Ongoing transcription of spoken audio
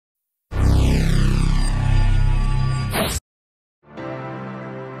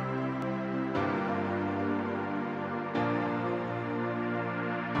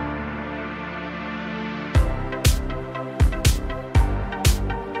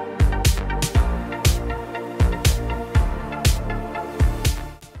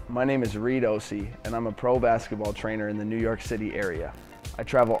My name is Reid Ouse, and I'm a pro basketball trainer in the New York City area. I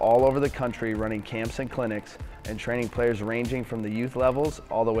travel all over the country running camps and clinics and training players ranging from the youth levels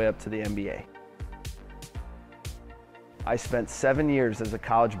all the way up to the NBA. I spent 7 years as a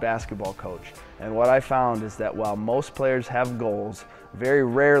college basketball coach, and what I found is that while most players have goals, very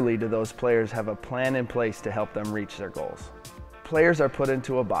rarely do those players have a plan in place to help them reach their goals. Players are put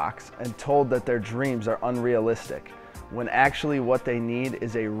into a box and told that their dreams are unrealistic, when actually what they need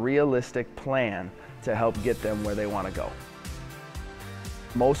is a realistic plan to help get them where they want to go.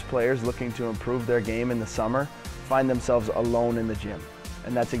 Most players looking to improve their game in the summer find themselves alone in the gym,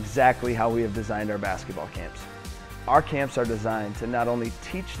 and that's exactly how we have designed our basketball camps. Our camps are designed to not only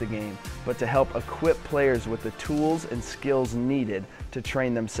teach the game, but to help equip players with the tools and skills needed to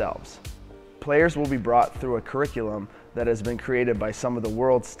train themselves. Players will be brought through a curriculum that has been created by some of the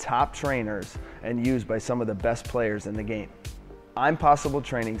world's top trainers and used by some of the best players in the game. Impossible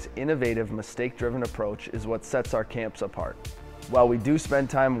Training's innovative, mistake-driven approach is what sets our camps apart. While we do spend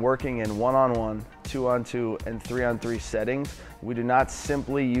time working in one-on-one, two-on-two, and three-on-three settings, we do not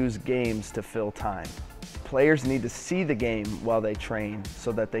simply use games to fill time. Players need to see the game while they train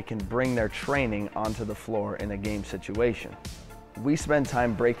so that they can bring their training onto the floor in a game situation. We spend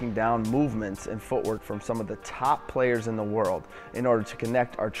time breaking down movements and footwork from some of the top players in the world in order to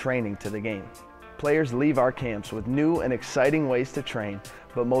connect our training to the game. Players leave our camps with new and exciting ways to train,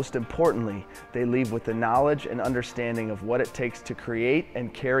 but most importantly, they leave with the knowledge and understanding of what it takes to create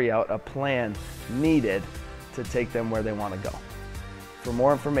and carry out a plan needed to take them where they want to go. For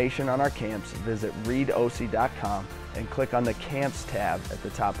more information on our camps, visit reidouse.com and click on the Camps tab at the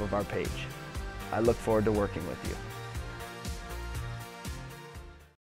top of our page. I look forward to working with you.